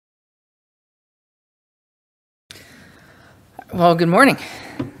Well, good morning.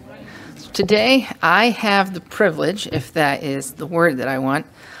 Today, I have the privilege, if that is the word that I want,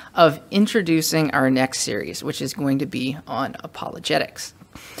 of introducing our next series, which is going to be on apologetics.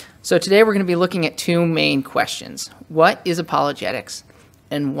 So today we're going to be looking at two main questions. What is apologetics,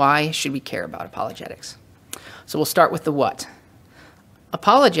 and why should we care about apologetics? So we'll start with the what.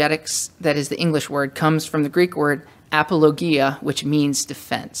 Apologetics, that is the English word, comes from the Greek word apologia, which means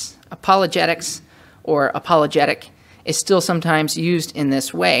defense. Apologetics, or apologetic, is still sometimes used in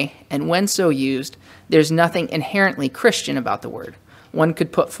this way, and when so used, there's nothing inherently Christian about the word. One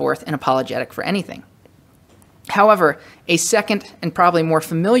could put forth an apologetic for anything. However, a second and probably more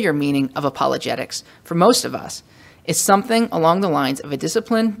familiar meaning of apologetics for most of us is something along the lines of a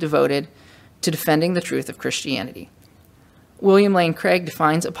discipline devoted to defending the truth of Christianity. William Lane Craig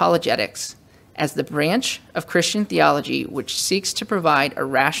defines apologetics as the branch of Christian theology which seeks to provide a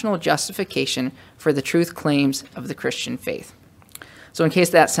rational justification for the truth claims of the Christian faith. So in case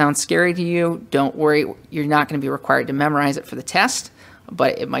that sounds scary to you, don't worry, you're not going to be required to memorize it for the test,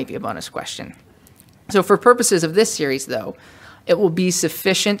 but it might be a bonus question. So for purposes of this series, though, it will be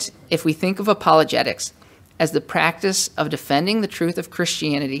sufficient if we think of apologetics as the practice of defending the truth of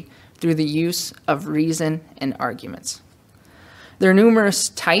Christianity through the use of reason and arguments. There are numerous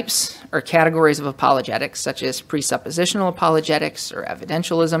types or categories of apologetics, such as presuppositional apologetics or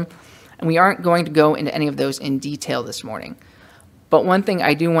evidentialism, and we aren't going to go into any of those in detail this morning. But one thing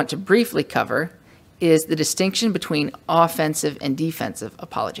I do want to briefly cover is the distinction between offensive and defensive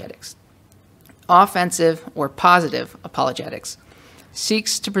apologetics. Offensive or positive apologetics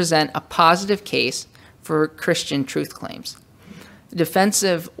seeks to present a positive case for Christian truth claims.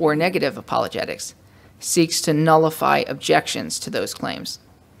 Defensive or negative apologetics seeks to nullify objections to those claims.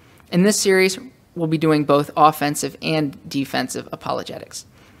 In this series, we'll be doing both offensive and defensive apologetics.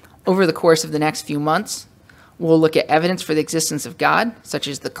 Over the course of the next few months, we'll look at evidence for the existence of God, such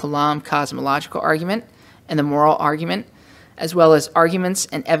as the Kalam cosmological argument and the moral argument, as well as arguments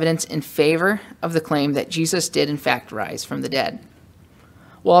and evidence in favor of the claim that Jesus did in fact rise from the dead.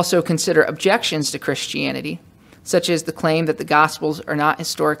 We'll also consider objections to Christianity, such as the claim that the Gospels are not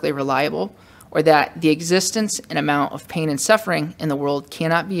historically reliable, or that the existence and amount of pain and suffering in the world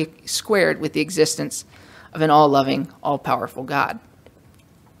cannot be squared with the existence of an all-loving, all-powerful God.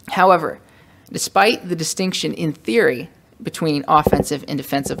 However, despite the distinction in theory between offensive and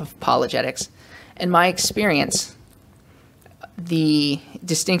defensive apologetics, in my experience, the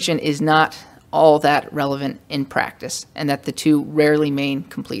distinction is not all that relevant in practice, and that the two rarely remain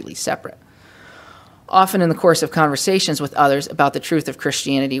completely separate. Often in the course of conversations with others about the truth of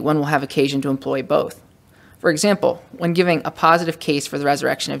Christianity, one will have occasion to employ both. For example, when giving a positive case for the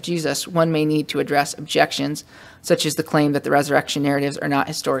resurrection of Jesus, one may need to address objections, such as the claim that the resurrection narratives are not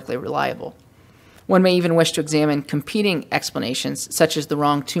historically reliable. One may even wish to examine competing explanations, such as the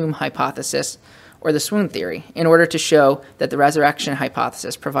wrong tomb hypothesis or the swoon theory, in order to show that the resurrection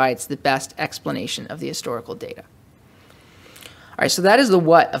hypothesis provides the best explanation of the historical data. All right, so that is the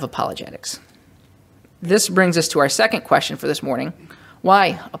what of apologetics. This brings us to our second question for this morning.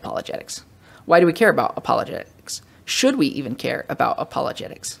 Why apologetics? Why do we care about apologetics? Should we even care about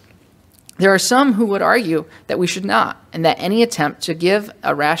apologetics? There are some who would argue that we should not, and that any attempt to give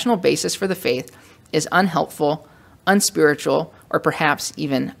a rational basis for the faith is unhelpful, unspiritual, or perhaps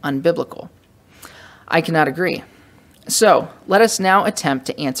even unbiblical. I cannot agree. So let us now attempt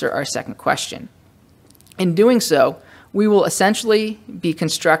to answer our second question. In doing so, we will essentially be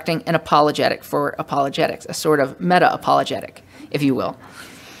constructing an apologetic for apologetics, a sort of meta-apologetic, if you will.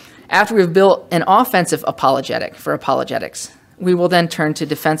 After we've built an offensive apologetic for apologetics, we will then turn to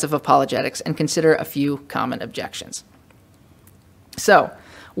defensive apologetics and consider a few common objections. So,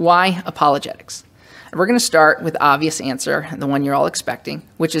 why apologetics? And we're going to start with the obvious answer, the one you're all expecting,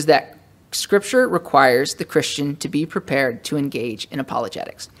 which is that Scripture requires the Christian to be prepared to engage in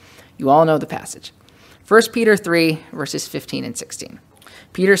apologetics. You all know the passage. 1 Peter 3, verses 15 and 16.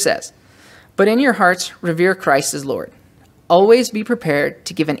 Peter says, "But in your hearts revere Christ as Lord. Always be prepared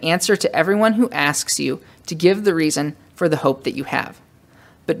to give an answer to everyone who asks you to give the reason for the hope that you have.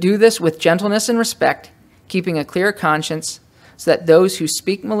 But do this with gentleness and respect, keeping a clear conscience, so that those who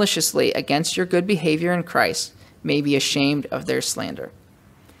speak maliciously against your good behavior in Christ may be ashamed of their slander."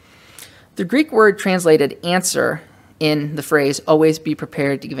 The Greek word translated answer in the phrase, always be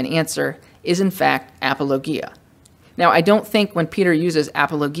prepared to give an answer, is in fact apologia. Now, I don't think when Peter uses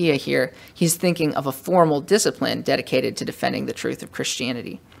apologia here, he's thinking of a formal discipline dedicated to defending the truth of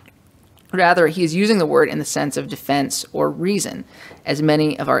Christianity. Rather, he is using the word in the sense of defense or reason, as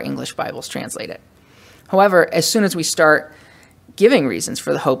many of our English Bibles translate it. However, as soon as we start giving reasons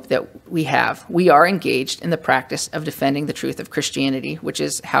for the hope that we have, we are engaged in the practice of defending the truth of Christianity, which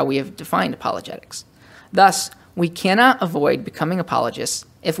is how we have defined apologetics. Thus, we cannot avoid becoming apologists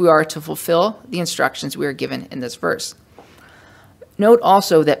if we are to fulfill the instructions we are given in this verse. Note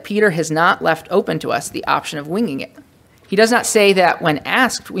also that Peter has not left open to us the option of winging it. He does not say that when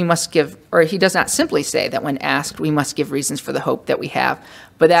asked we must give, or he does not simply say that when asked we must give reasons for the hope that we have,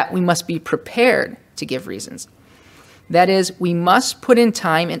 but that we must be prepared to give reasons. That is, we must put in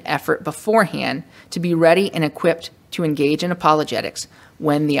time and effort beforehand to be ready and equipped to engage in apologetics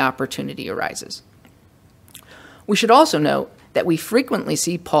when the opportunity arises. We should also note that we frequently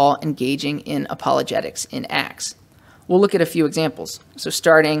see Paul engaging in apologetics in Acts. We'll look at a few examples. So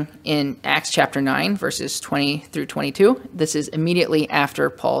starting in Acts chapter 9, verses 20 through 22, this is immediately after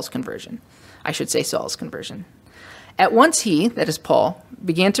Paul's conversion. I should say Saul's conversion. At once he, that is Paul,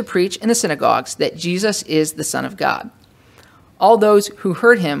 began to preach in the synagogues that Jesus is the Son of God. All those who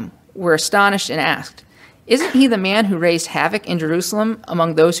heard him were astonished and asked, "Isn't he the man who raised havoc in Jerusalem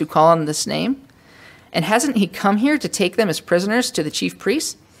among those who call on this name? And hasn't he come here to take them as prisoners to the chief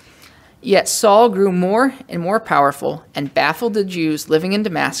priests?" Yet Saul grew more and more powerful and baffled the Jews living in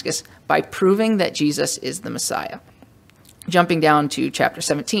Damascus by proving that Jesus is the Messiah. Jumping down to chapter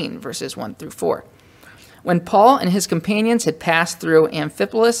 17, verses 1 through 4. When Paul and his companions had passed through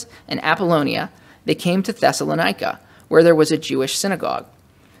Amphipolis and Apollonia, they came to Thessalonica, where there was a Jewish synagogue.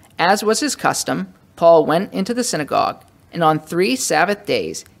 As was his custom, Paul went into the synagogue, and on 3 Sabbath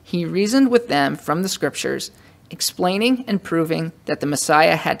days he reasoned with them from the Scriptures, explaining and proving that the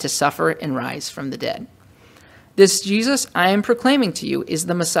Messiah had to suffer and rise from the dead. "This Jesus I am proclaiming to you is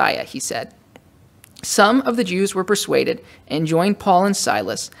the Messiah," he said. Some of the Jews were persuaded and joined Paul and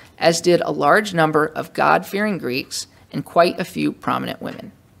Silas, as did a large number of God-fearing Greeks and quite a few prominent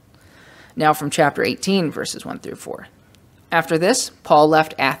women. Now from chapter 18, verses 1 through 4. After this, Paul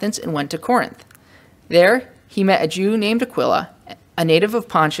left Athens and went to Corinth. There he met a Jew named Aquila, a native of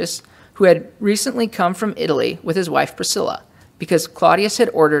Pontus, who had recently come from Italy with his wife Priscilla, because Claudius had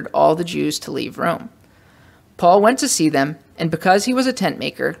ordered all the Jews to leave Rome. Paul went to see them, and because he was a tent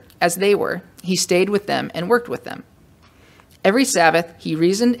maker, as they were, he stayed with them and worked with them. Every Sabbath he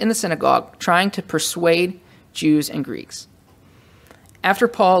reasoned in the synagogue, trying to persuade Jews and Greeks. After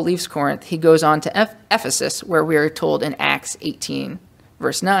Paul leaves Corinth, he goes on to Ephesus, where we are told in Acts 18,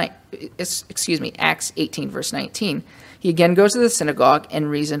 verse 19, he again goes to the synagogue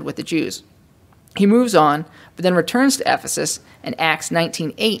and reasoned with the Jews. He moves on, but then returns to Ephesus, and Acts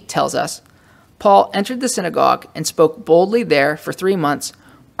 19:8 tells us, Paul entered the synagogue and spoke boldly there for 3 months,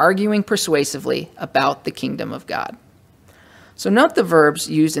 arguing persuasively about the kingdom of God. So note the verbs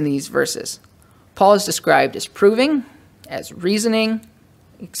used in these verses. Paul is described as proving, as reasoning,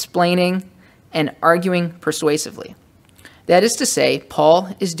 explaining, and arguing persuasively. That is to say,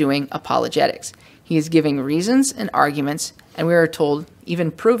 Paul is doing apologetics. He is giving reasons and arguments, and we are told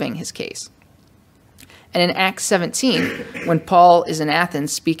even proving his case. And in Acts 17, when Paul is in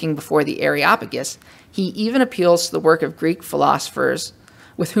Athens speaking before the Areopagus, he even appeals to the work of Greek philosophers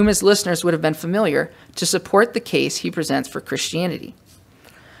with whom his listeners would have been familiar to support the case he presents for Christianity.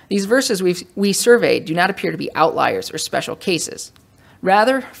 These verses we surveyed do not appear to be outliers or special cases.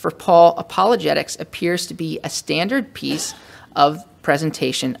 Rather, for Paul, apologetics appears to be a standard piece of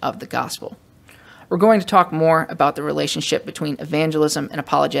presentation of the gospel. We're going to talk more about the relationship between evangelism and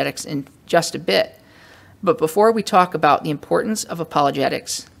apologetics in just a bit. But before we talk about the importance of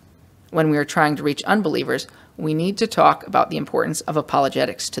apologetics when we are trying to reach unbelievers, we need to talk about the importance of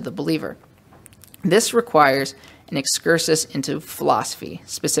apologetics to the believer. This requires an excursus into philosophy,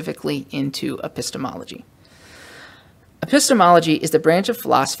 specifically into epistemology. Epistemology is the branch of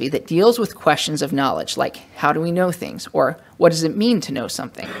philosophy that deals with questions of knowledge, like how do we know things, or what does it mean to know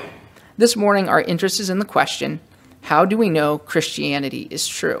something? This morning, our interest is in the question, how do we know Christianity is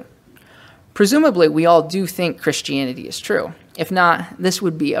true? Presumably, we all do think Christianity is true. If not, this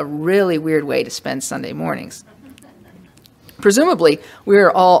would be a really weird way to spend Sunday mornings. Presumably, we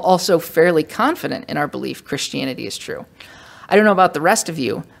are all also fairly confident in our belief Christianity is true. I don't know about the rest of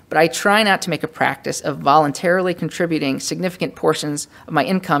you, but I try not to make a practice of voluntarily contributing significant portions of my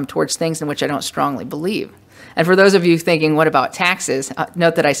income towards things in which I don't strongly believe. And for those of you thinking, what about taxes?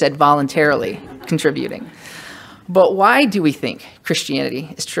 Note that I said voluntarily contributing. But why do we think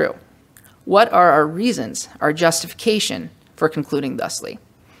Christianity is true? What are our reasons, our justification for concluding thusly?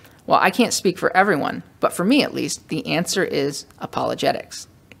 Well, I can't speak for everyone, but for me at least, the answer is apologetics.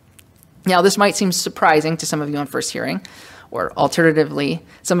 Now, this might seem surprising to some of you on first hearing, or alternatively,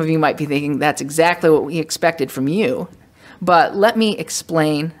 some of you might be thinking that's exactly what we expected from you, but let me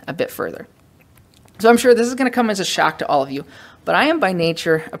explain a bit further. So I'm sure this is going to come as a shock to all of you. but I am by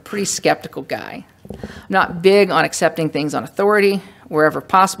nature a pretty skeptical guy. I'm not big on accepting things on authority. Wherever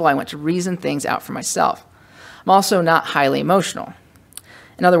possible, I want to reason things out for myself. I'm also not highly emotional.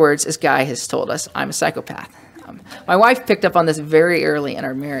 In other words, as Guy has told us, I'm a psychopath. My wife picked up on this very early in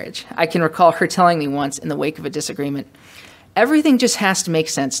our marriage. I can recall her telling me once in the wake of a disagreement, "Everything just has to make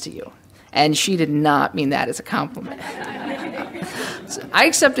sense to you." And she did not mean that as a compliment. So I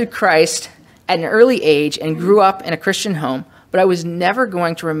accepted Christ at an early age and grew up in a Christian home, but I was never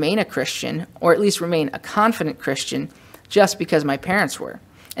going to remain a Christian, or at least remain a confident Christian, just because my parents were.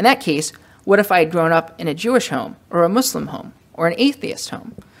 In that case, what if I had grown up in a Jewish home, or a Muslim home, or an atheist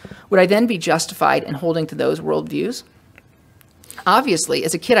home? Would I then be justified in holding to those worldviews? Obviously,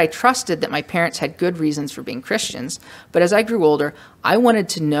 as a kid, I trusted that my parents had good reasons for being Christians, but as I grew older, I wanted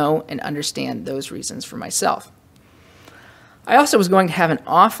to know and understand those reasons for myself. I also was going to have an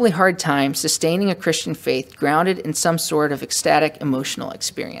awfully hard time sustaining a Christian faith grounded in some sort of ecstatic emotional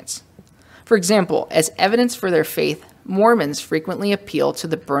experience. For example, as evidence for their faith, Mormons frequently appeal to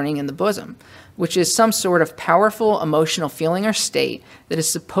the burning in the bosom, which is some sort of powerful emotional feeling or state that is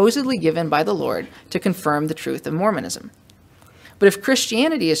supposedly given by the Lord to confirm the truth of Mormonism. But if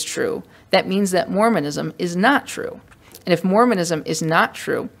Christianity is true, that means that Mormonism is not true. And if Mormonism is not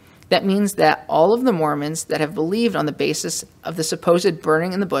true, that means that all of the Mormons that have believed on the basis of the supposed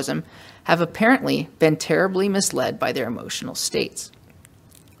burning in the bosom have apparently been terribly misled by their emotional states.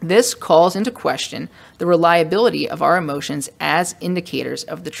 This calls into question the reliability of our emotions as indicators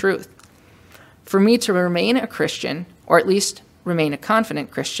of the truth. For me to remain a Christian, or at least remain a confident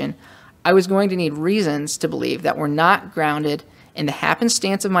Christian, I was going to need reasons to believe that were not grounded in the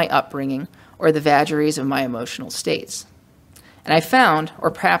happenstance of my upbringing or the vagaries of my emotional states. And I found, or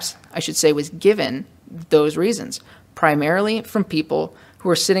perhaps I should say was given, those reasons, primarily from people who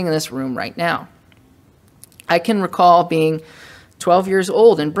are sitting in this room right now. I can recall being 12 years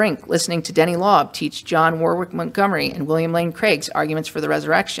old in Brink, listening to Denny Laub teach John Warwick Montgomery and William Lane Craig's arguments for the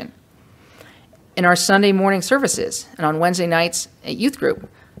resurrection. In our Sunday morning services and on Wednesday nights at youth group,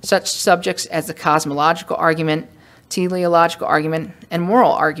 such subjects as the cosmological argument, teleological argument, and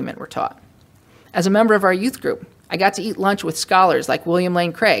moral argument were taught. As a member of our youth group, I got to eat lunch with scholars like William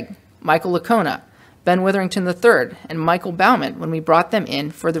Lane Craig, Michael Licona, Ben Witherington III, and Michael Bauman when we brought them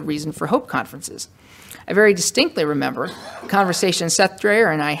in for the Reason for Hope conferences. I very distinctly remember a conversation Seth Dreyer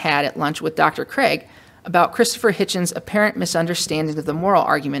and I had at lunch with Dr. Craig about Christopher Hitchens' apparent misunderstanding of the moral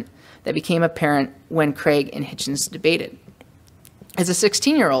argument that became apparent when Craig and Hitchens debated. As a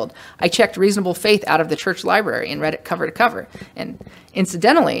 16-year-old, I checked Reasonable Faith out of the church library and read it cover to cover. And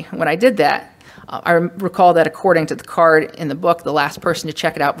incidentally, when I did that, I recall that according to the card in the book, the last person to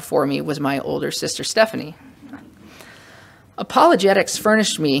check it out before me was my older sister, Stephanie. Apologetics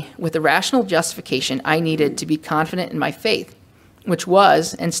furnished me with the rational justification I needed to be confident in my faith, which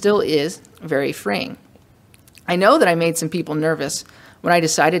was, and still is, very freeing. I know that I made some people nervous when I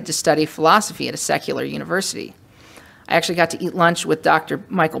decided to study philosophy at a secular university. I actually got to eat lunch with Dr.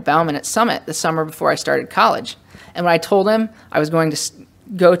 Michael Bauman at Summit the summer before I started college. And when I told him I was going to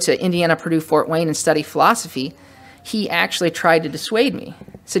go to Indiana, Purdue, Fort Wayne and study philosophy, he actually tried to dissuade me,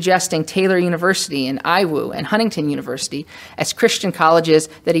 suggesting Taylor University and IWU and Huntington University as Christian colleges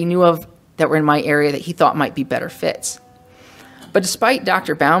that he knew of that were in my area that he thought might be better fits. But despite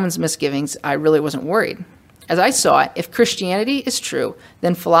Dr. Bauman's misgivings, I really wasn't worried. As I saw it, if Christianity is true,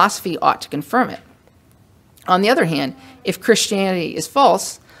 then philosophy ought to confirm it. On the other hand, if Christianity is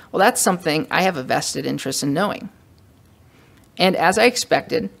false, well, that's something I have a vested interest in knowing. And as I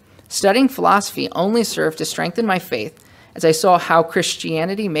expected, studying philosophy only served to strengthen my faith as I saw how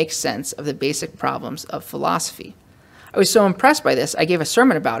Christianity makes sense of the basic problems of philosophy. I was so impressed by this, I gave a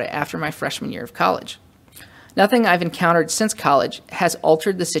sermon about it after my freshman year of college. Nothing I've encountered since college has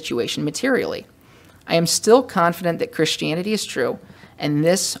altered the situation materially. I am still confident that Christianity is true, and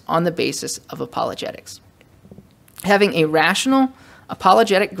this on the basis of apologetics. Having a rational,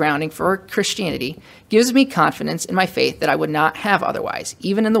 apologetic grounding for Christianity gives me confidence in my faith that I would not have otherwise,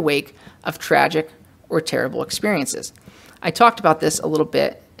 even in the wake of tragic or terrible experiences. I talked about this a little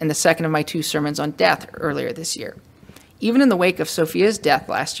bit in the second of my 2 sermons on death earlier this year. Even in the wake of Sophia's death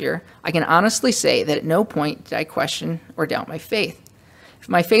last year, I can honestly say that at no point did I question or doubt my faith. If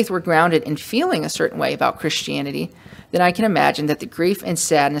my faith were grounded in feeling a certain way about Christianity, then I can imagine that the grief and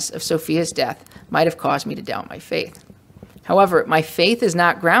sadness of Sophia's death might have caused me to doubt my faith. However, my faith is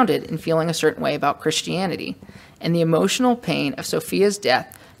not grounded in feeling a certain way about Christianity, and the emotional pain of Sophia's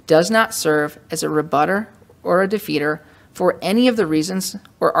death does not serve as a rebutter or a defeater for any of the reasons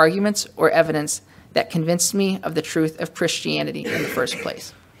or arguments or evidence that convinced me of the truth of Christianity in the first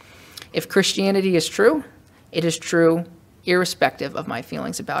place. If Christianity is true, it is true irrespective of my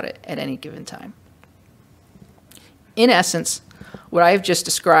feelings about it at any given time. In essence, what I have just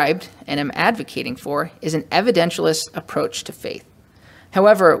described and am advocating for is an evidentialist approach to faith.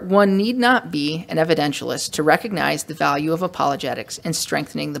 However, one need not be an evidentialist to recognize the value of apologetics in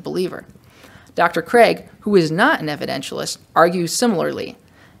strengthening the believer. Dr. Craig, who is not an evidentialist, argues similarly.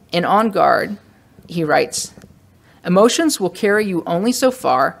 In On Guard, he writes, "Emotions will carry you only so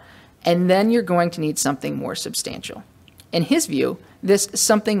far, and then you're going to need something more substantial." In his view, this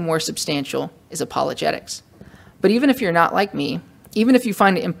something more substantial is apologetics. But even if you're not like me, even if you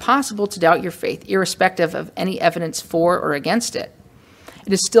find it impossible to doubt your faith, irrespective of any evidence for or against it,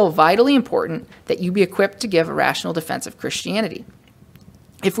 it is still vitally important that you be equipped to give a rational defense of Christianity.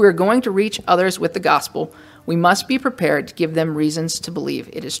 If we are going to reach others with the gospel, we must be prepared to give them reasons to believe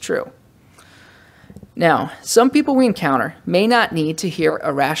it is true. Now, some people we encounter may not need to hear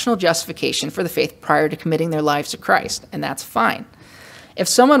a rational justification for the faith prior to committing their lives to Christ, and that's fine. If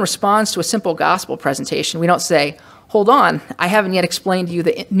someone responds to a simple gospel presentation, we don't say, "Hold on, I haven't yet explained to you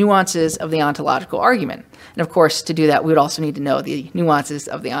the nuances of the ontological argument." And of course, to do that, we would also need to know the nuances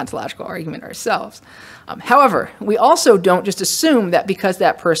of the ontological argument ourselves. However, we also don't just assume that because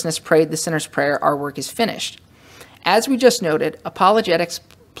that person has prayed the sinner's prayer, our work is finished. As we just noted, apologetics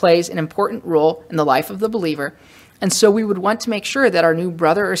plays an important role in the life of the believer, and so we would want to make sure that our new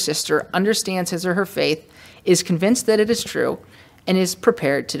brother or sister understands his or her faith, is convinced that it is true, and is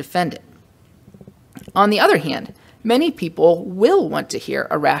prepared to defend it. On the other hand, many people will want to hear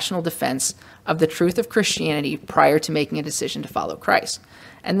a rational defense of the truth of Christianity prior to making a decision to follow Christ,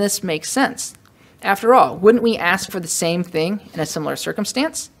 and this makes sense. After all, wouldn't we ask for the same thing in a similar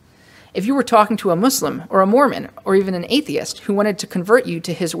circumstance? If you were talking to a Muslim or a Mormon or even an atheist who wanted to convert you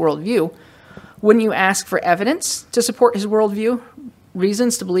to his worldview, wouldn't you ask for evidence to support his worldview,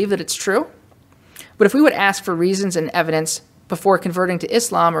 reasons to believe that it's true? But if we would ask for reasons and evidence before converting to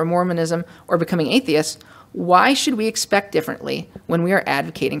Islam or Mormonism or becoming atheists, why should we expect differently when we are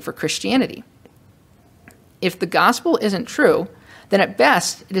advocating for Christianity? If the gospel isn't true, then at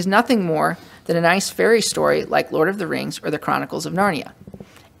best it is nothing more than a nice fairy story like Lord of the Rings or the Chronicles of Narnia.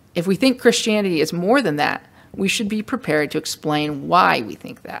 If we think Christianity is more than that, we should be prepared to explain why we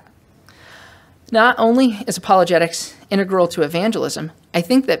think that. Not only is apologetics integral to evangelism, I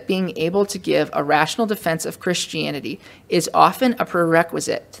think that being able to give a rational defense of Christianity is often a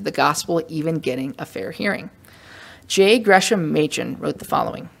prerequisite to the gospel even getting a fair hearing. J. Gresham Machen wrote the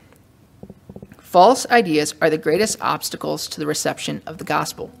following: "False ideas are the greatest obstacles to the reception of the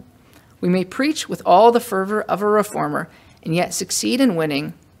gospel. We may preach with all the fervor of a reformer and yet succeed in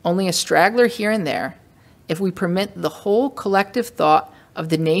winning only a straggler here and there if we permit the whole collective thought of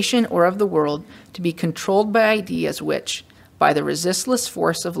the nation or of the world to be controlled by ideas which, by the resistless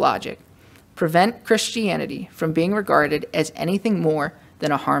force of logic, prevent Christianity from being regarded as anything more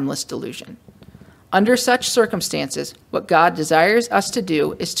than a harmless delusion. Under such circumstances, what God desires us to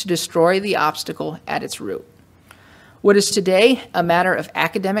do is to destroy the obstacle at its root. What is today a matter of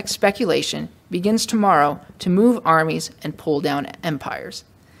academic speculation begins tomorrow to move armies and pull down empires.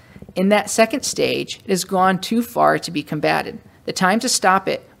 In that second stage, it has gone too far to be combated. The time to stop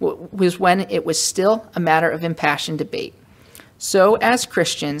it was when it was still a matter of impassioned debate. So, as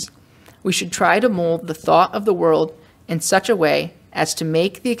Christians, we should try to mold the thought of the world in such a way as to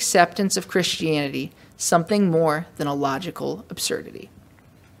make the acceptance of Christianity something more than a logical absurdity."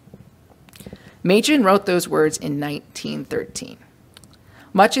 Machen wrote those words in 1913.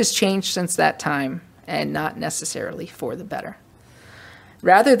 Much has changed since that time, and not necessarily for the better.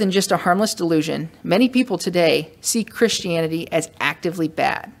 Rather than just a harmless delusion, many people today see Christianity as actively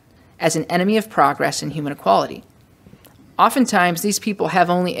bad, as an enemy of progress and human equality. Oftentimes, these people have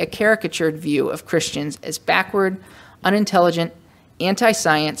only a caricatured view of Christians as backward, unintelligent,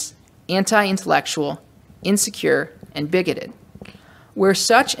 anti-science, anti-intellectual, insecure, and bigoted. Where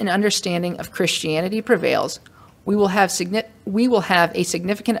such an understanding of Christianity prevails, we will have a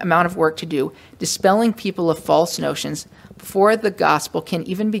significant amount of work to do dispelling people of false notions before the gospel can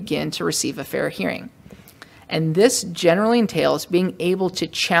even begin to receive a fair hearing. And this generally entails being able to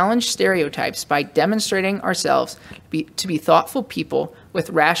challenge stereotypes by demonstrating ourselves to be thoughtful people with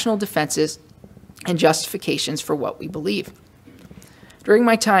rational defenses and justifications for what we believe. During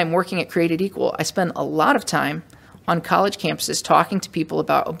my time working at Created Equal, I spent a lot of time on college campuses talking to people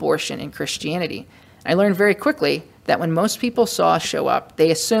about abortion and Christianity. I learned very quickly that when most people saw us show up,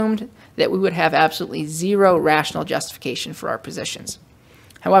 they assumed that we would have absolutely zero rational justification for our positions.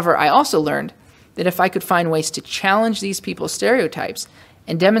 However, I also learned that if I could find ways to challenge these people's stereotypes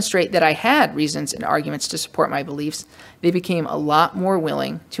and demonstrate that I had reasons and arguments to support my beliefs, they became a lot more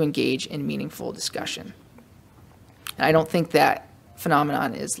willing to engage in meaningful discussion. And I don't think that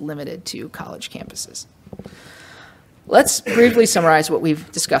phenomenon is limited to college campuses. Let's briefly summarize what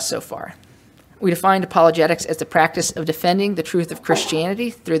we've discussed so far. We defined apologetics as the practice of defending the truth of Christianity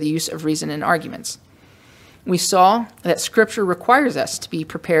through the use of reason and arguments. We saw that Scripture requires us to be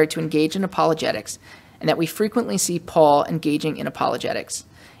prepared to engage in apologetics, and that we frequently see Paul engaging in apologetics.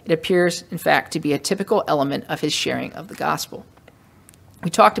 It appears, in fact, to be a typical element of his sharing of the gospel.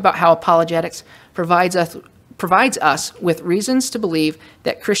 We talked about how apologetics provides us with reasons to believe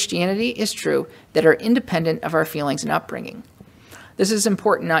that Christianity is true that are independent of our feelings and upbringing. This is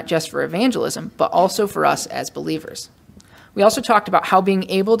important not just for evangelism, but also for us as believers. We also talked about how being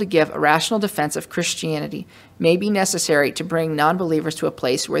able to give a rational defense of Christianity may be necessary to bring non-believers to a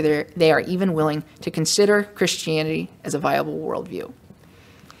place where they are even willing to consider Christianity as a viable worldview.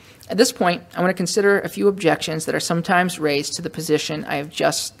 At this point, I want to consider a few objections that are sometimes raised to the position I have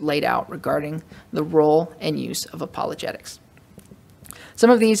just laid out regarding the role and use of apologetics. Some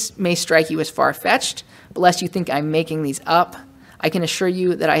of these may strike you as far-fetched, but lest you think I'm making these up, I can assure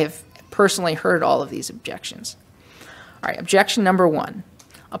you that I have personally heard all of these objections. All right, objection number 1,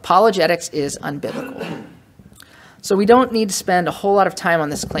 apologetics is unbiblical. So we don't need to spend a whole lot of time on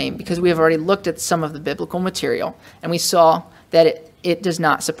this claim because we have already looked at some of the biblical material, and we saw that it does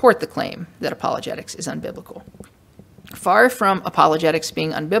not support the claim that apologetics is unbiblical. Far from apologetics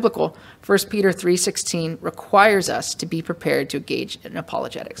being unbiblical, 1 Peter 3:16 requires us to be prepared to engage in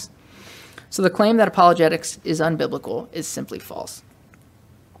apologetics. So the claim that apologetics is unbiblical is simply false.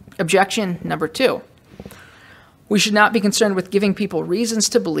 Objection number 2. We should not be concerned with giving people reasons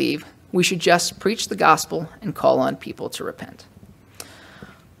to believe. We should just preach the gospel and call on people to repent.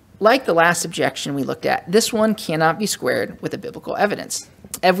 Like the last objection we looked at, this one cannot be squared with the biblical evidence.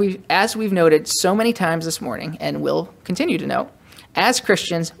 As we've noted so many times this morning, and will continue to note, as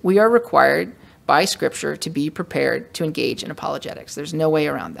Christians, we are required by Scripture to be prepared to engage in apologetics. There's no way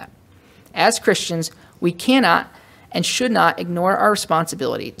around that. As Christians, we cannot and should not ignore our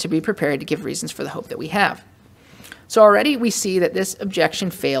responsibility to be prepared to give reasons for the hope that we have. So already we see that this objection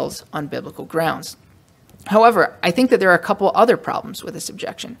fails on biblical grounds. However, I think that there are a couple other problems with this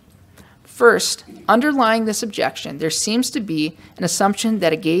objection. First, underlying this objection, there seems to be an assumption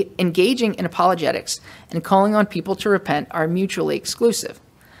that engaging in apologetics and calling on people to repent are mutually exclusive.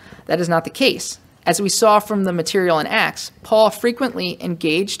 That is not the case. As we saw from the material in Acts, Paul frequently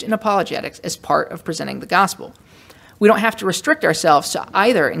engaged in apologetics as part of presenting the gospel. We don't have to restrict ourselves to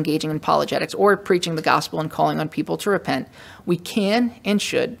either engaging in apologetics or preaching the gospel and calling on people to repent. We can and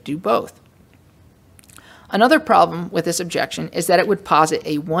should do both. Another problem with this objection is that it would posit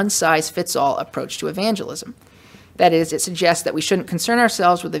a one-size-fits-all approach to evangelism. That is, it suggests that we shouldn't concern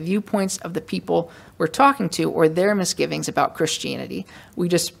ourselves with the viewpoints of the people we're talking to or their misgivings about Christianity. We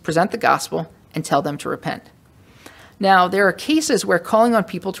just present the gospel and tell them to repent. Now, there are cases where calling on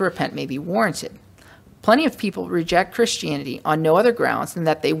people to repent may be warranted. Plenty of people reject Christianity on no other grounds than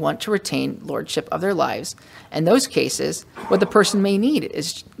that they want to retain lordship of their lives. In those cases, what the person may need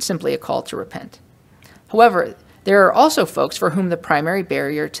is simply a call to repent. However, there are also folks for whom the primary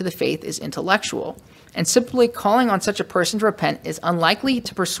barrier to the faith is intellectual, and simply calling on such a person to repent is unlikely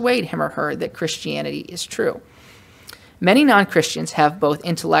to persuade him or her that Christianity is true. Many non-Christians have both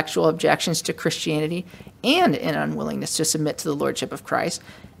intellectual objections to Christianity and an unwillingness to submit to the lordship of Christ,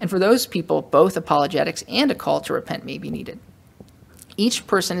 and for those people, both apologetics and a call to repent may be needed. Each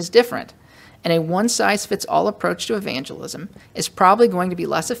person is different, and a one-size-fits-all approach to evangelism is probably going to be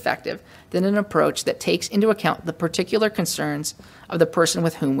less effective than an approach that takes into account the particular concerns of the person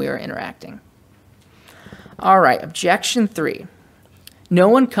with whom we are interacting. All right, objection 3. No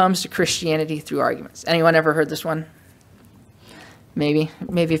one comes to Christianity through arguments. Anyone ever heard this one? Maybe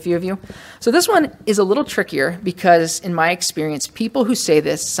a few of you. So this one is a little trickier because, in my experience, people who say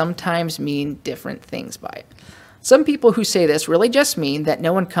this sometimes mean different things by it. Some people who say this really just mean that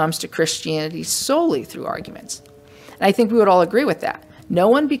no one comes to Christianity solely through arguments. And I think we would all agree with that. No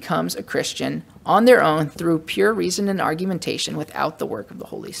one becomes a Christian on their own through pure reason and argumentation without the work of the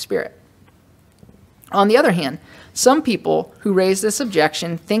Holy Spirit. On the other hand, some people who raise this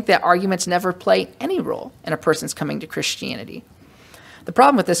objection think that arguments never play any role in a person's coming to Christianity. The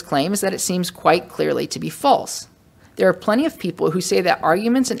problem with this claim is that it seems quite clearly to be false. There are plenty of people who say that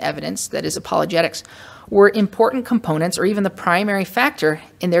arguments and evidence, that is apologetics, were important components or even the primary factor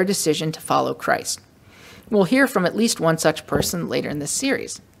in their decision to follow Christ. We'll hear from at least one such person later in this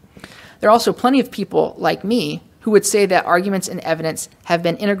series. There are also plenty of people like me who would say that arguments and evidence have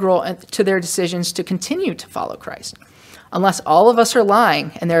been integral to their decisions to continue to follow Christ. Unless all of us are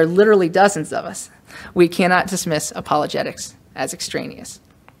lying, and there are literally dozens of us, we cannot dismiss apologetics as extraneous.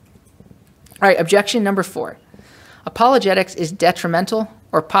 All right, objection number 4. Apologetics is detrimental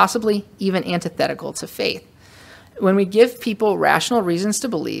or possibly even antithetical to faith. When we give people rational reasons to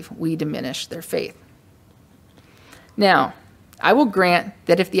believe, we diminish their faith. Now, I will grant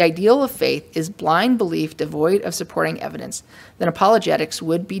that if the ideal of faith is blind belief devoid of supporting evidence, then apologetics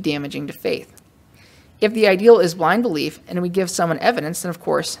would be damaging to faith. If the ideal is blind belief and we give someone evidence, then of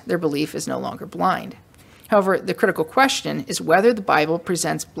course their belief is no longer blind. However, the critical question is whether the Bible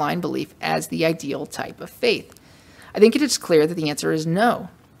presents blind belief as the ideal type of faith. I think it is clear that the answer is no.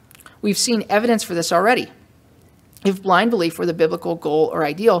 We've seen evidence for this already. If blind belief were the biblical goal or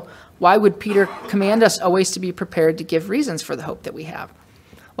ideal, why would Peter command us always to be prepared to give reasons for the hope that we have?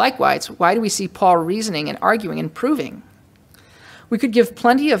 Likewise, why do we see Paul reasoning and arguing and proving? We could give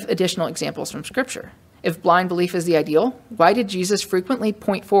plenty of additional examples from Scripture. If blind belief is the ideal, why did Jesus frequently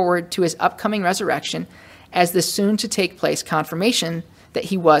point forward to his upcoming resurrection as the soon-to-take-place confirmation that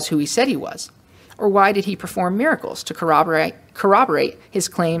he was who he said he was? Or why did he perform miracles to corroborate his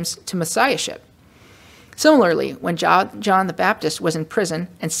claims to messiahship? Similarly, when John the Baptist was in prison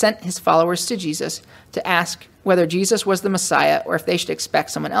and sent his followers to Jesus to ask whether Jesus was the Messiah or if they should expect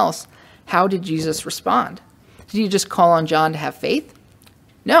someone else, how did Jesus respond? Did he just call on John to have faith?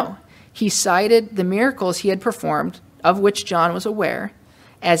 No. He cited the miracles he had performed, of which John was aware,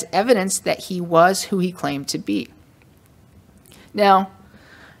 as evidence that he was who he claimed to be. Now,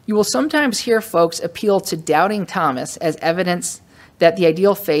 you will sometimes hear folks appeal to doubting Thomas as evidence that the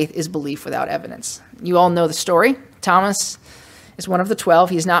ideal faith is belief without evidence. You all know the story. Thomas is one of the 12.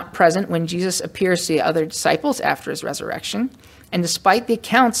 He's not present when Jesus appears to the other disciples after his resurrection. And despite the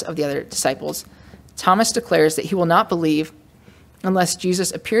accounts of the other disciples, Thomas declares that he will not believe unless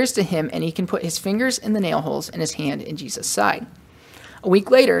Jesus appears to him and he can put his fingers in the nail holes and his hand in Jesus' side. A week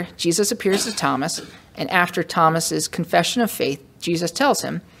later, Jesus appears to Thomas, and after Thomas's confession of faith, Jesus tells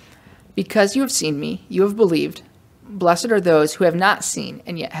him, "Because you have seen me, you have believed. Blessed are those who have not seen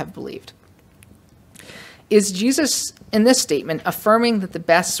and yet have believed." Is Jesus, in this statement, affirming that the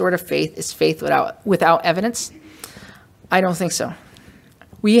best sort of faith is faith without evidence? I don't think so.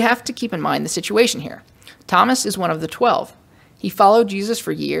 We have to keep in mind the situation here. Thomas is one of the 12. He followed Jesus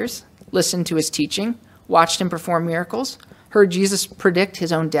for years, listened to his teaching, watched him perform miracles, heard Jesus predict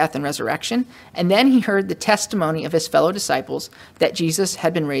his own death and resurrection, and then he heard the testimony of his fellow disciples that Jesus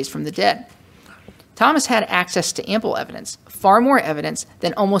had been raised from the dead. Thomas had access to ample evidence, far more evidence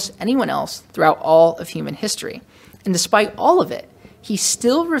than almost anyone else throughout all of human history. And despite all of it, he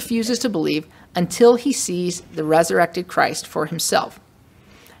still refuses to believe until he sees the resurrected Christ for himself.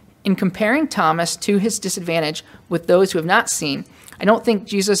 In comparing Thomas to his disadvantage with those who have not seen, I don't think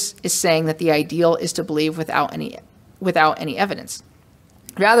Jesus is saying that the ideal is to believe without any evidence.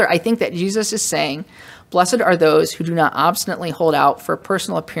 Rather, I think that Jesus is saying, "Blessed are those who do not obstinately hold out for a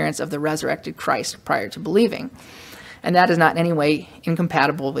personal appearance of the resurrected Christ prior to believing." And that is not in any way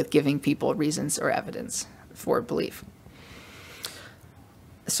incompatible with giving people reasons or evidence for belief.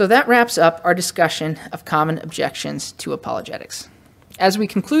 So that wraps up our discussion of common objections to apologetics. As we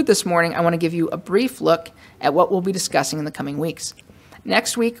conclude this morning, I want to give you a brief look at what we'll be discussing in the coming weeks.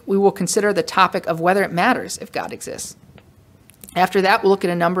 Next week, we will consider the topic of whether it matters if God exists. After that, we'll look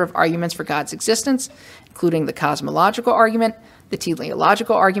at a number of arguments for God's existence, including the cosmological argument, the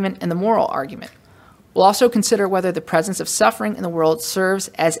teleological argument, and the moral argument. We'll also consider whether the presence of suffering in the world serves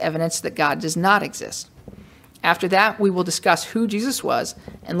as evidence that God does not exist. After that, we will discuss who Jesus was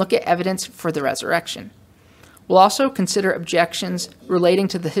and look at evidence for the resurrection. We'll also consider objections relating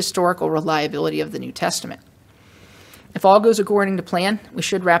to the historical reliability of the New Testament. If all goes according to plan, we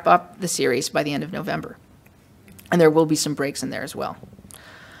should wrap up the series by the end of November. And there will be some breaks in there as well.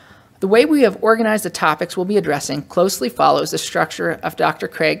 The way we have organized the topics we'll be addressing closely follows the structure of Dr.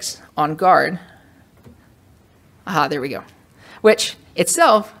 Craig's On Guard, there we go, which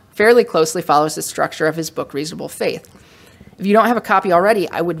itself fairly closely follows the structure of his book, Reasonable Faith. If you don't have a copy already,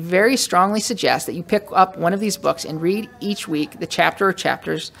 I would very strongly suggest that you pick up one of these books and read each week the chapter or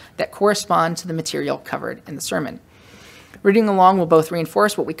chapters that correspond to the material covered in the sermon. Reading along will both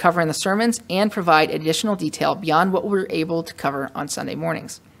reinforce what we cover in the sermons and provide additional detail beyond what we're able to cover on Sunday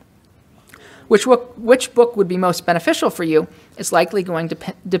mornings. Which book would be most beneficial for you is likely going to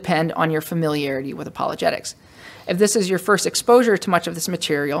depend on your familiarity with apologetics. If this is your first exposure to much of this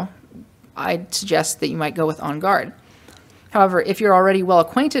material, I'd suggest that you might go with On Guard. However, if you're already well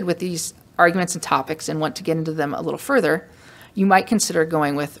acquainted with these arguments and topics and want to get into them a little further, you might consider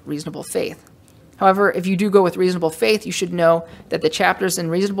going with Reasonable Faith. However, if you do go with Reasonable Faith, you should know that the chapters in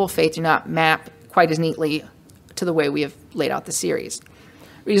Reasonable Faith do not map quite as neatly to the way we have laid out the series.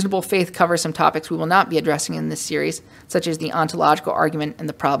 Reasonable Faith covers some topics we will not be addressing in this series, such as the ontological argument and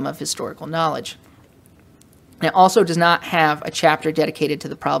the problem of historical knowledge. And it also does not have a chapter dedicated to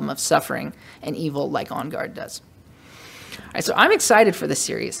the problem of suffering and evil like On Guard does. All right, so I'm excited for this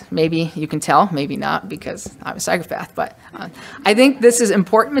series. Maybe you can tell, maybe not, because I'm a psychopath. But I think this is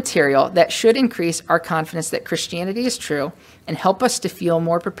important material that should increase our confidence that Christianity is true and help us to feel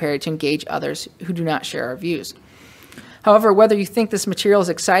more prepared to engage others who do not share our views. However, whether you think this material is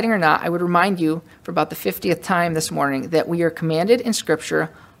exciting or not, I would remind you for about the 50th time this morning that we are commanded in Scripture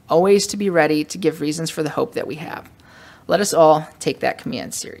always to be ready to give reasons for the hope that we have. Let us all take that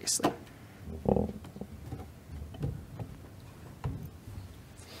command seriously.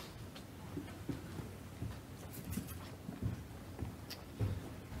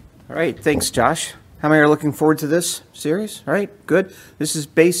 All right, thanks, Josh. How many are looking forward to this series? All right, good. This is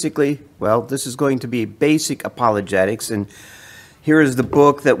basically, well, this is going to be basic apologetics, and here is the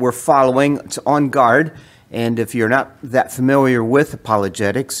book that we're following. It's On Guard, and if you're not that familiar with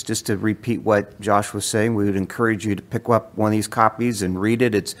apologetics, just to repeat what Josh was saying, we would encourage you to pick up one of these copies and read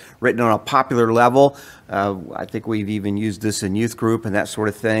it. It's written on a popular level. I think we've even used this in youth group and that sort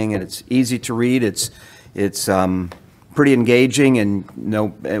of thing, and it's easy to read. It's pretty engaging, and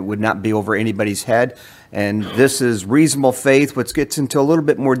it would not be over anybody's head. And this is Reasonable Faith, which gets into a little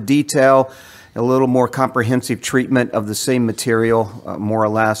bit more detail, a little more comprehensive treatment of the same material, more or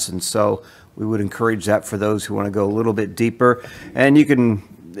less. And so we would encourage that for those who want to go a little bit deeper. And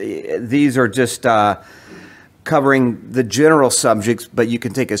these are just covering the general subjects, but you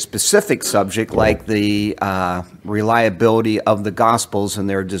can take a specific subject like the reliability of the Gospels, and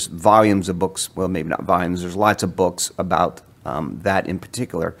there are just volumes of books. Well, maybe not volumes. There's lots of books about that in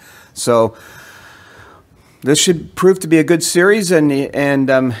particular. So this should prove to be a good series,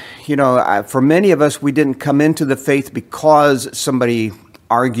 and for many of us, we didn't come into the faith because somebody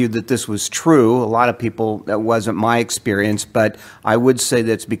argued that this was true. A lot of people, that wasn't my experience, but I would say that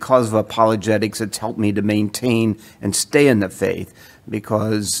it's because of apologetics it's helped me to maintain and stay in the faith,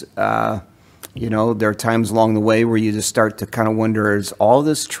 because there are times along the way where you just start to kind of wonder, is all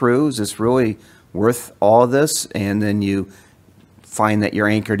this true? Is this really worth all of this? And then you find that you're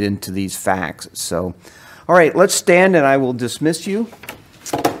anchored into these facts. So, all right, let's stand and I will dismiss you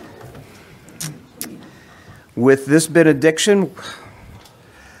with this benediction.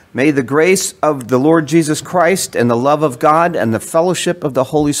 May the grace of the Lord Jesus Christ and the love of God and the fellowship of the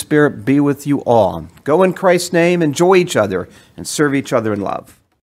Holy Spirit be with you all. Go in Christ's name, enjoy each other, and serve each other in love.